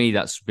 for me,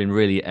 that's been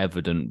really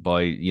evident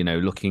by,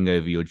 looking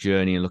over your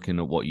journey and looking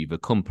at what you've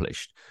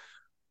accomplished.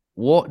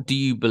 What do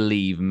you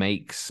believe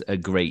makes a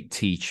great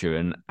teacher,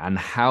 and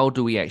how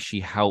do we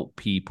actually help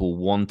people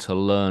want to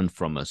learn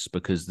from us?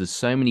 Because there's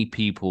so many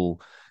people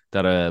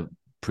that are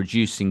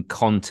producing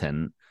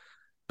content,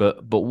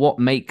 but what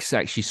makes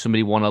actually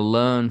somebody want to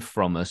learn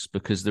from us,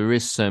 because there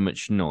is so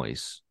much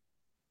noise?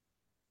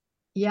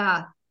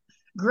 Yeah,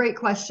 great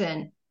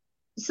question.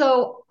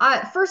 So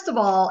first of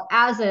all,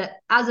 as a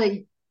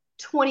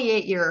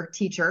 28-year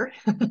teacher,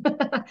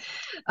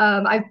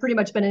 I've pretty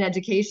much been in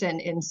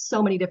education in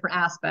so many different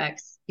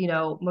aspects,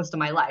 most of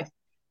my life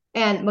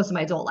and most of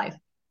my adult life.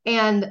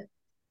 And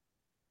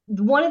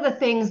one of the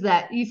things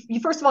that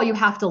you first of all, you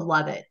have to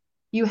love it.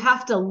 You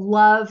have to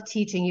love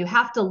teaching. You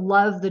have to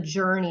love the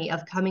journey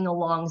of coming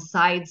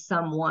alongside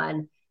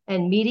someone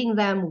and meeting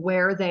them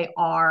where they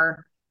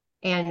are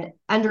and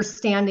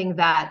understanding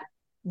that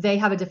they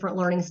have a different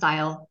learning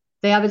style.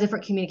 They have a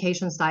different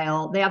communication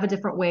style. They have a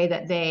different way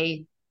that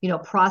they,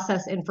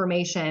 process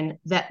information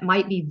that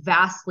might be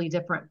vastly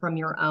different from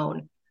your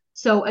own.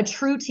 So a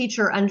true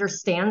teacher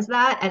understands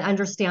that and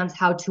understands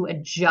how to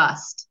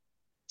adjust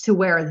to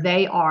where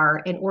they are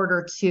in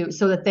order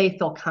so that they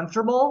feel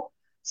comfortable,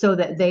 so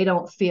that they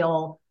don't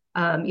feel,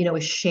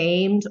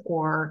 ashamed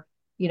or,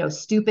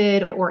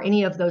 stupid or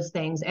any of those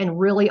things, and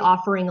really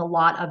offering a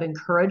lot of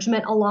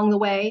encouragement along the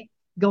way,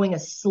 going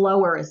as slow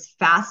or as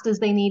fast as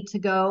they need to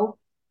go.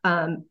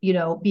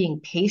 Being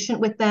patient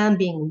with them,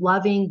 being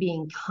loving,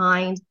 being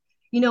kind.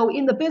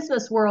 In the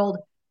business world,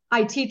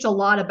 I teach a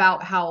lot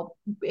about how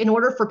in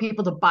order for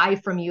people to buy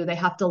from you, they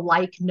have to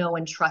like, know,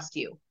 and trust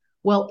you.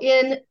 Well,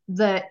 in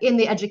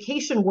the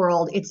education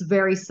world, it's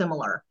very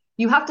similar.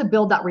 You have to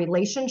build that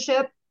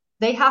relationship.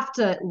 They have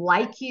to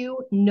like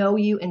you, know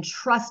you, and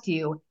trust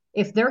you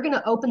if they're going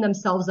to open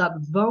themselves up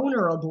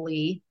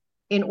vulnerably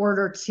in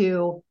order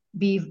to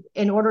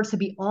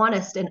be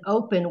honest and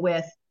open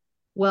with,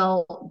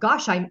 well,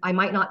 gosh, I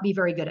might not be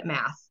very good at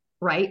math,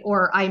 right?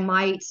 Or I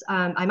might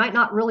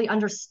not really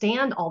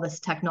understand all this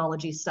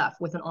technology stuff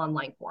with an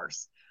online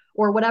course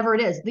or whatever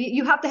it is.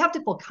 You have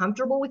to feel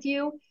comfortable with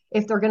you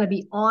if they're going to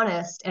be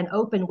honest and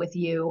open with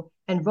you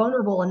and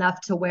vulnerable enough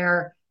to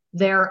where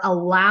they're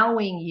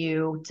allowing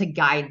you to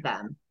guide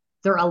them.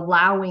 They're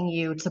allowing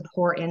you to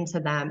pour into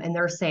them. And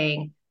they're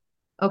saying,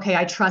 okay,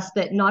 I trust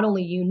that not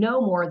only you know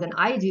more than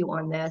I do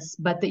on this,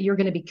 but that you're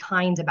going to be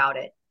kind about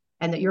it.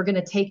 And that you're going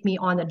to take me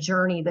on a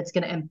journey that's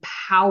going to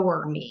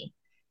empower me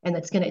and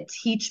that's going to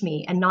teach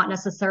me, and not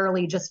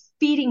necessarily just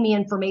feeding me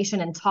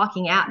information and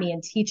talking at me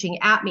and teaching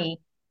at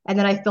me. And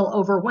then I feel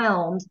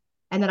overwhelmed.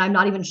 And then I'm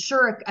not even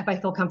sure if I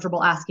feel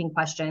comfortable asking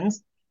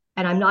questions.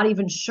 And I'm not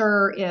even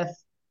sure if,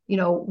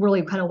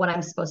 really kind of what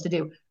I'm supposed to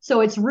do.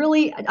 So it's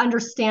really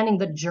understanding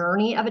the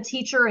journey of a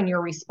teacher and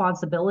your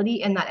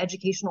responsibility in that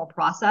educational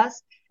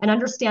process, and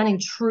understanding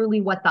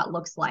truly what that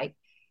looks like.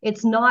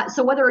 It's not,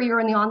 so whether you're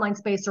in the online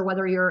space or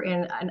whether you're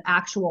in an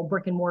actual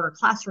brick and mortar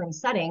classroom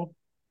setting,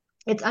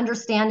 it's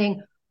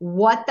understanding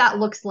what that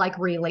looks like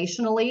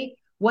relationally,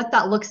 what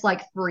that looks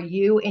like for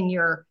you in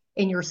your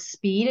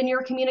speed in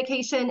your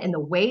communication, in the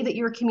way that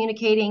you're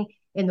communicating,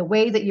 in the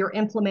way that you're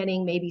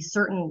implementing maybe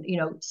certain,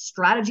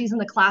 strategies in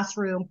the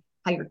classroom,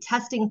 how you're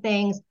testing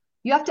things.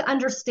 You have to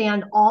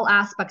understand all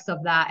aspects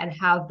of that and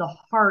have the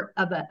heart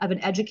of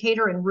an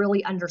educator, and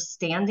really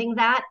understanding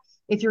that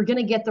if you're going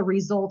to get the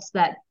results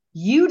that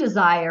you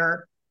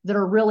desire, that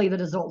are really the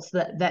results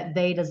that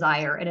they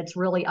desire. And it's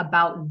really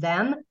about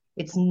them.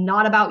 It's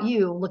not about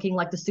you looking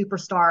like the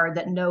superstar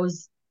that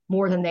knows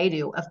more than they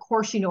do. Of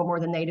course you know more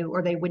than they do,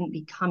 or they wouldn't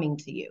be coming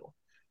to you.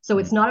 So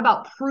it's not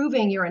about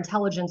proving your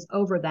intelligence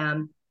over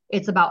them.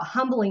 It's about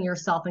humbling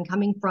yourself and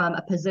coming from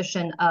a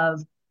position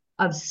of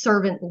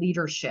servant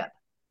leadership,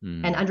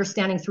 and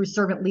understanding through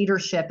servant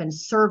leadership and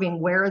serving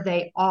where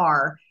they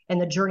are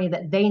and the journey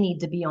that they need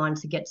to be on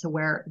to get to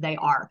where they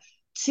are.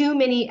 Too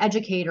many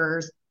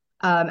educators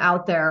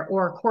out there,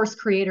 or course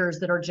creators,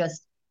 that are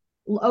just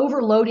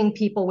overloading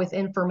people with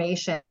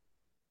information,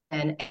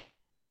 and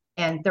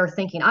they're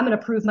thinking, I'm going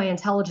to prove my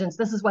intelligence.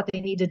 This is what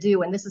they need to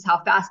do, and this is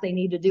how fast they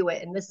need to do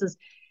it, and this is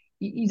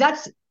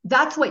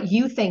that's what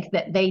you think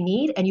that they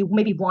need, and you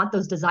maybe want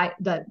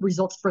the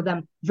results for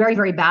them very,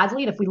 very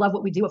badly. And if we love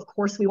what we do, of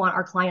course we want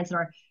our clients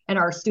and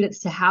our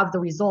students to have the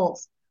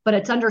results. but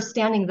it's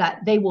understanding that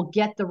they will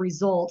get the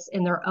results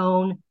in their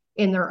own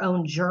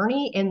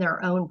journey, in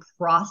their own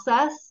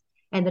process,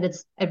 and that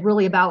it's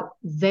really about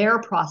their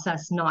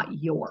process, not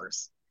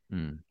yours.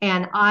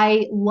 And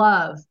I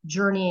love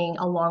journeying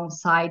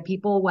alongside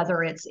people,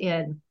 whether it's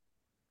in,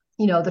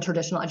 the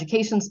traditional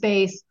education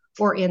space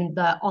or in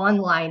the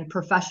online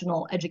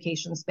professional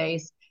education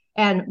space.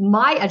 And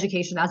my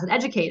education as an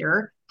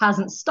educator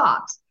hasn't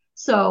stopped.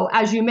 So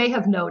as you may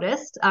have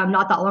noticed,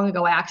 not that long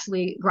ago, I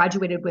actually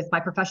graduated with my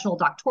professional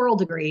doctoral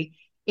degree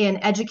in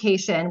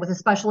education with a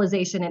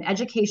specialization in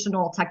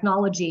educational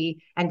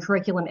technology and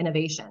curriculum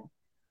innovation.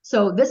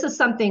 So this is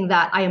something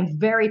that I am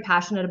very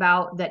passionate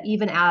about, that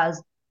even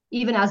as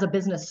a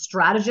business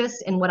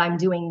strategist in what I'm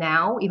doing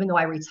now, even though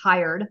I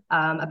retired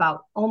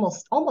about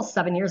almost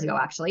 7 years ago,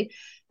 actually,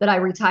 that I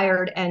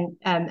retired and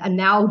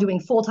now doing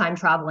full-time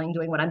traveling,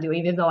 doing what I'm doing,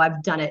 even though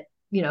I've done it,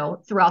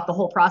 throughout the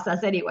whole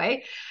process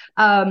anyway.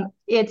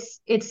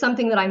 It's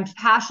something that I'm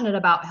passionate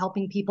about,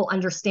 helping people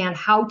understand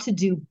how to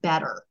do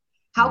better.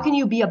 How can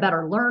you be a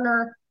better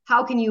learner?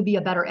 How can you be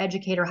a better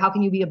educator? How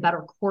can you be a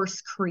better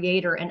course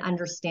creator, and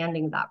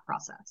understanding that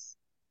process?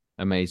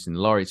 Amazing.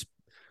 Laurie, it's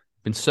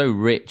been so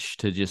rich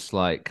to just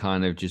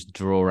kind of just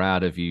draw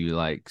out of you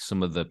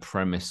some of the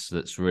premise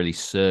that's really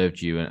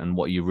served you and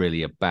what you're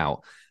really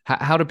about.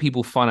 How do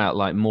people find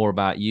out more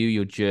about you,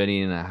 your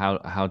journey, and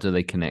how do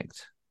they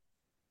connect?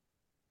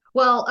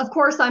 Well, of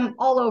course, I'm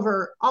all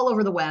over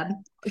the web,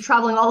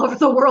 traveling all over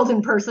the world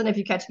in person if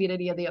you catch me at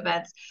any of the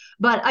events.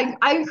 But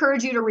I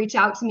encourage you to reach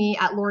out to me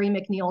at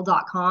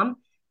loriemcneil.com.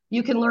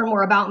 You can learn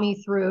more about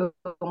me through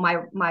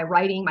my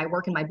writing, my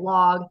work, and my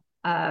blog.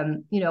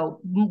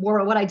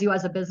 More what I do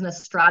as a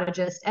business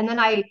strategist. And then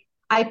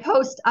I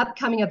post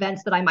upcoming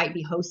events that I might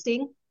be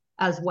hosting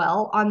as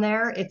well on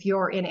there. If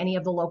you're in any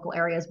of the local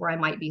areas where I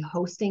might be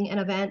hosting an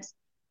event,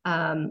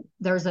 I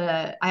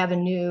have a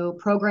new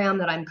program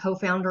that I'm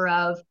co-founder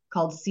of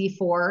called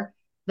C4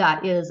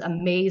 that is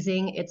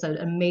amazing. It's an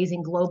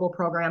amazing global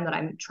program that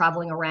I'm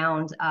traveling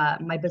around.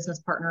 My business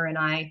partner and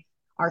I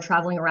are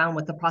traveling around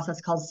with the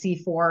process called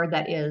C4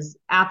 that is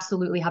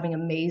absolutely having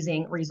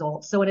amazing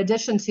results. So in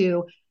addition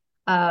to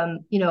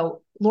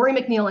Lori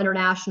McNeil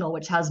International,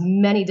 which has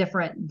many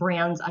different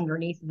brands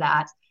underneath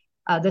that,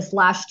 this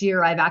last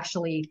year I've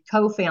actually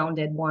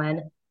co-founded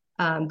one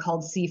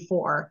called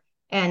C4.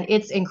 And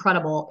it's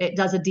incredible. It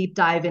does a deep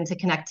dive into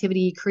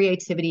connectivity,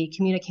 creativity,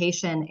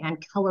 communication,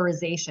 and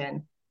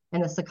colorization,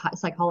 and the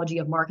psychology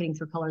of marketing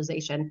through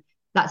colorization.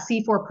 That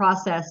C4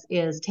 process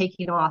is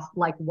taking off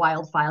like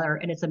wildfire,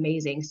 and it's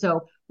amazing.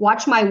 So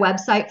watch my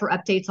website for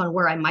updates on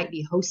where I might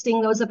be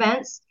hosting those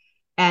events,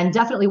 and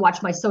definitely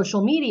watch my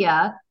social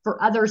media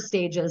for other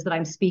stages that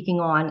I'm speaking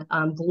on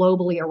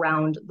globally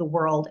around the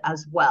world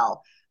as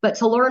well. But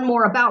to learn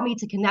more about me,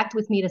 to connect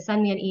with me, to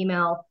send me an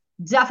email,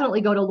 definitely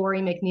go to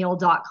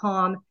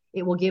loriemcneil.com.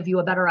 It will give you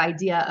a better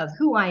idea of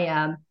who I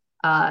am,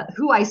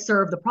 who I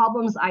serve, the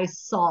problems I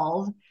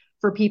solve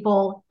for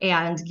people,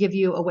 and give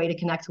you a way to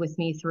connect with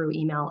me through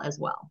email as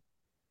well.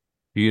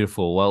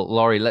 Beautiful. Well,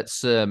 Laurie,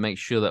 let's make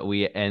sure that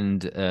we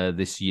end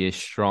this year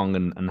strong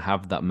and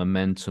have that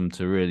momentum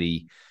to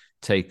really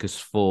take us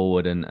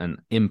forward and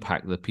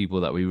impact the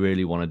people that we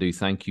really want to do.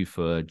 Thank you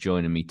for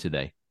joining me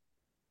today.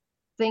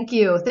 Thank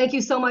you. Thank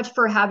you so much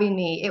for having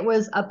me. It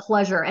was a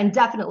pleasure. And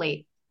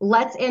definitely,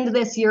 let's end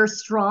this year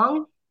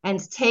strong and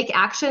take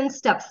action,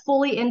 step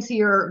fully into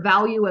your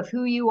value of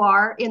who you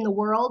are in the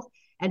world,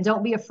 and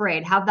don't be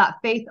afraid. Have that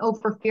faith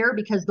over fear,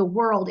 because the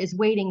world is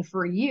waiting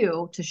for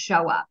you to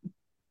show up.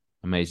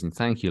 Amazing.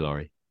 Thank you,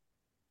 Laurie.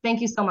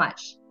 Thank you so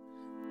much.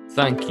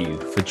 Thank you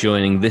for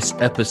joining this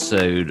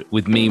episode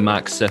with me,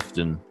 Mark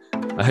Sefton.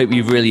 I hope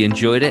you've really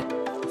enjoyed it.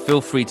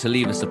 Feel free to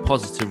leave us a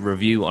positive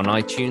review on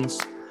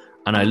iTunes,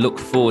 and I look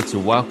forward to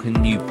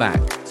welcoming you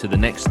back to the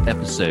next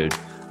episode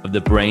of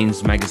the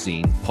Brains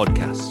Magazine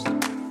podcast.